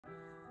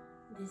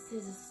This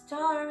is a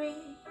story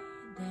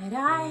that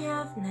I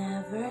have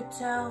never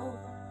told.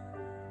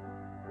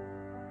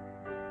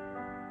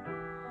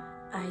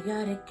 I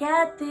gotta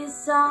get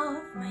this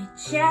off my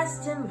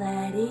chest and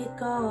let it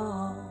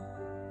go.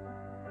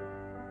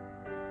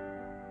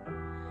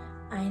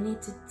 I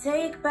need to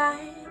take back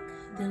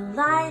the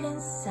light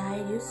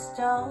inside you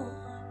stole.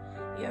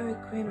 You're a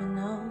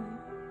criminal,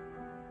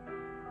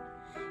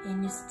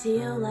 and you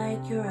steal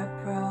like you're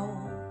a pro.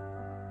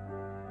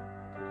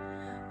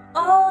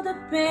 All the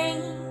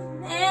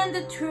pain and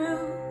the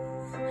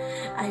truth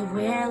I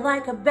wear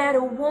like a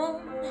battle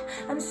wound.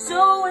 I'm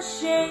so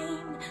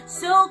ashamed,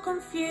 so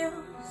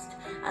confused.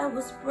 I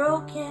was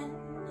broken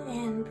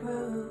and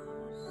bruised.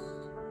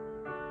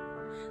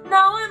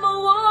 Now I'm a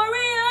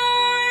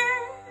warrior.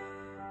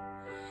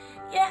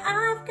 Yeah,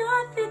 I've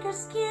got thicker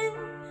skin.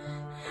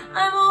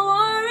 I'm a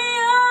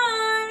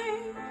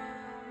warrior.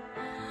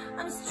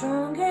 I'm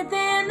stronger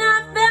than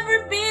I've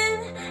ever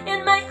been.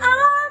 And my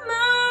armor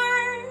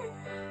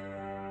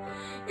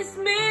is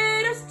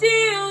made of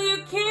steel. You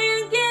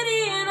can't get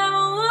in. I'm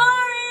a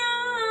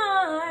warrior,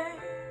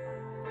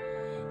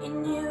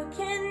 and you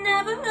can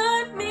never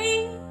hurt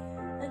me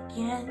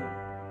again.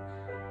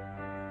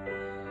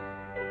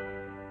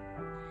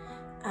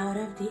 Out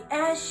of the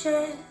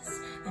ashes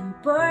and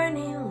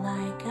burning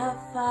like a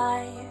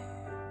fire,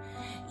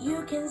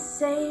 you can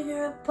save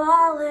your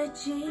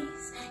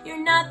apologies.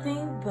 You're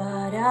nothing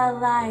but a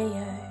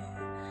liar.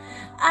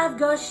 I've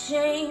got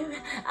shame,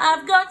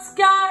 I've got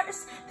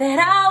scars that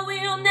I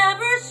will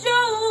never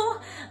show.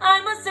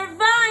 I'm a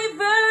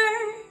survivor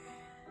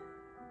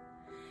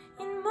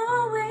in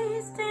more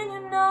ways than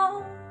you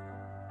know.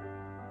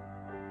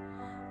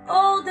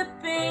 All the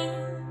pain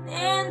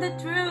and the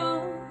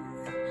truth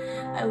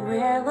I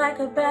wear like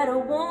a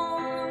battle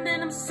wound.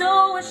 And I'm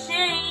so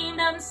ashamed,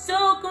 I'm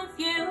so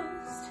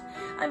confused.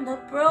 I'm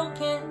not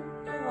broken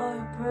or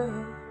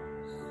bruised.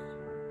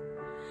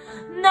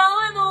 Now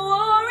I'm a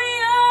warrior.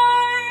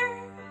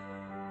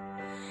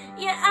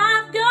 Yeah,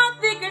 I've got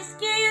thicker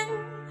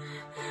skin.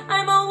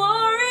 I'm a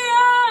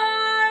warrior.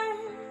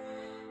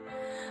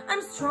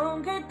 I'm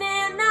stronger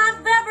than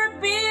I've ever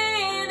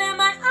been. And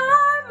my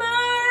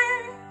armor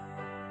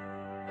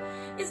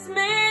is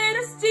made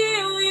of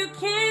steel. You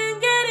can't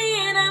get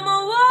in. I'm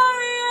a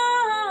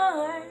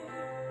warrior,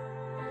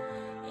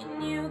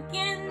 and you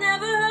can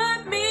never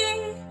hurt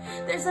me.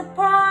 There's a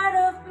part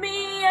of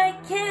me I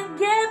can't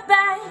get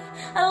back.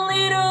 A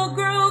little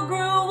girl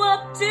grew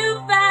up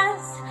too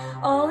fast.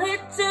 All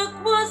it took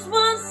was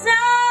once.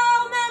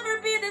 I'll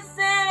never be the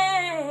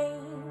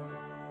same.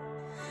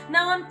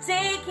 Now I'm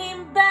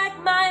taking back